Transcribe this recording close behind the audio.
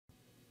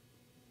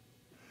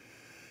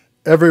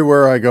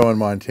Everywhere I go in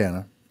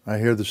Montana, I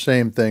hear the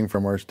same thing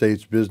from our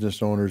state's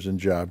business owners and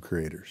job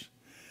creators,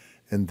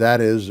 and that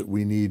is that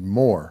we need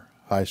more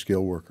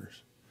high-skilled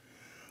workers.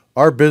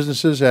 Our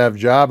businesses have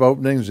job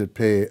openings that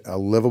pay a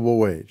livable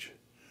wage,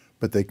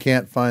 but they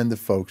can't find the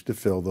folks to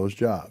fill those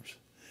jobs.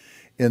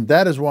 And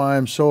that is why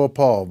I'm so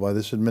appalled by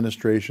this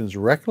administration's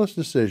reckless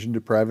decision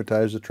to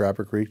privatize the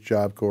Trapper Creek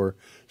Job Corps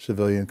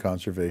Civilian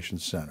Conservation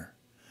Center.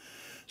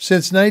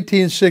 Since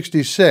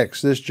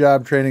 1966, this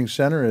job training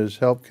center has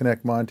helped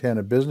connect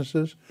Montana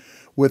businesses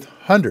with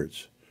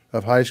hundreds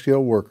of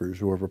high-skilled workers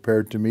who are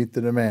prepared to meet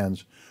the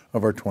demands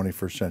of our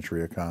 21st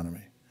century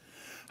economy.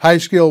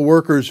 High-skilled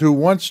workers who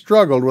once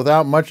struggled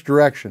without much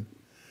direction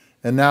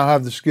and now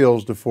have the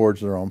skills to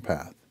forge their own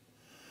path.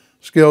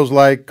 Skills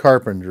like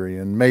carpentry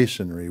and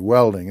masonry,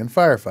 welding, and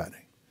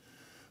firefighting.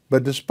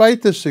 But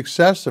despite this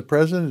success, the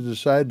president has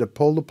decided to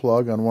pull the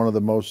plug on one of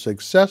the most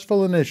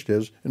successful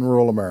initiatives in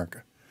rural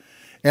America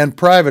and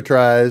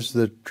privatize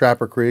the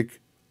Trapper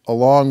Creek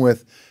along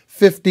with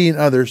 15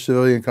 other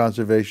civilian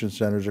conservation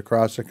centers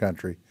across the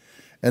country,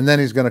 and then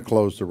he's going to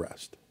close the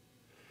rest.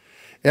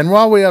 And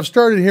while we have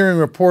started hearing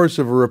reports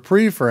of a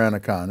reprieve for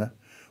Anaconda,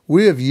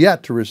 we have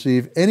yet to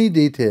receive any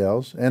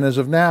details, and as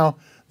of now,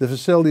 the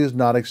facility is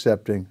not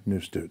accepting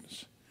new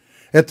students.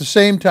 At the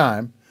same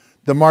time,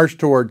 the march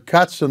toward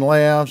cuts and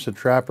layoffs at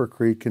Trapper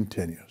Creek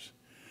continues.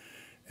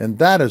 And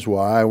that is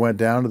why I went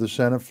down to the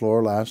Senate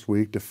floor last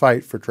week to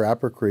fight for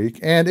Trapper Creek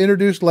and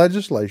introduce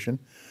legislation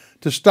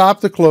to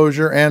stop the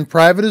closure and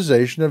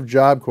privatization of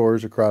job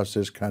corps across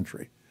this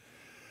country.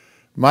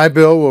 My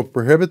bill will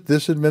prohibit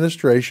this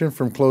administration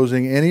from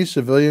closing any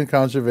civilian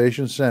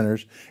conservation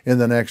centers in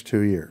the next 2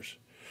 years,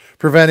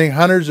 preventing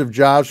hundreds of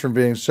jobs from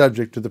being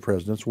subject to the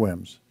president's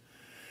whims.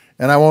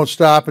 And I won't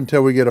stop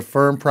until we get a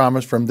firm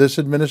promise from this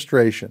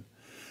administration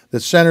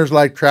that centers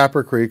like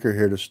Trapper Creek are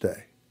here to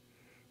stay.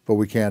 But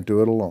we can't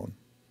do it alone.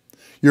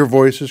 Your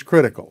voice is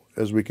critical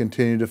as we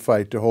continue to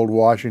fight to hold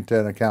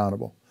Washington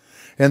accountable.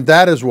 And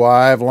that is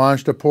why I've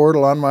launched a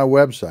portal on my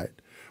website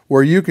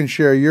where you can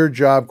share your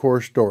Job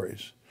Corps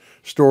stories,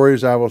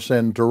 stories I will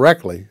send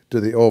directly to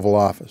the Oval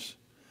Office.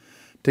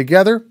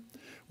 Together,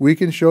 we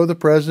can show the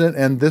president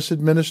and this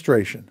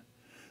administration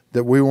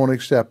that we won't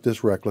accept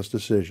this reckless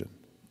decision.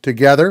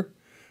 Together,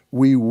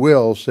 we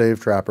will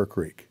save Trapper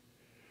Creek.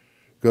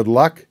 Good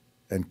luck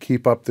and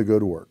keep up the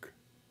good work.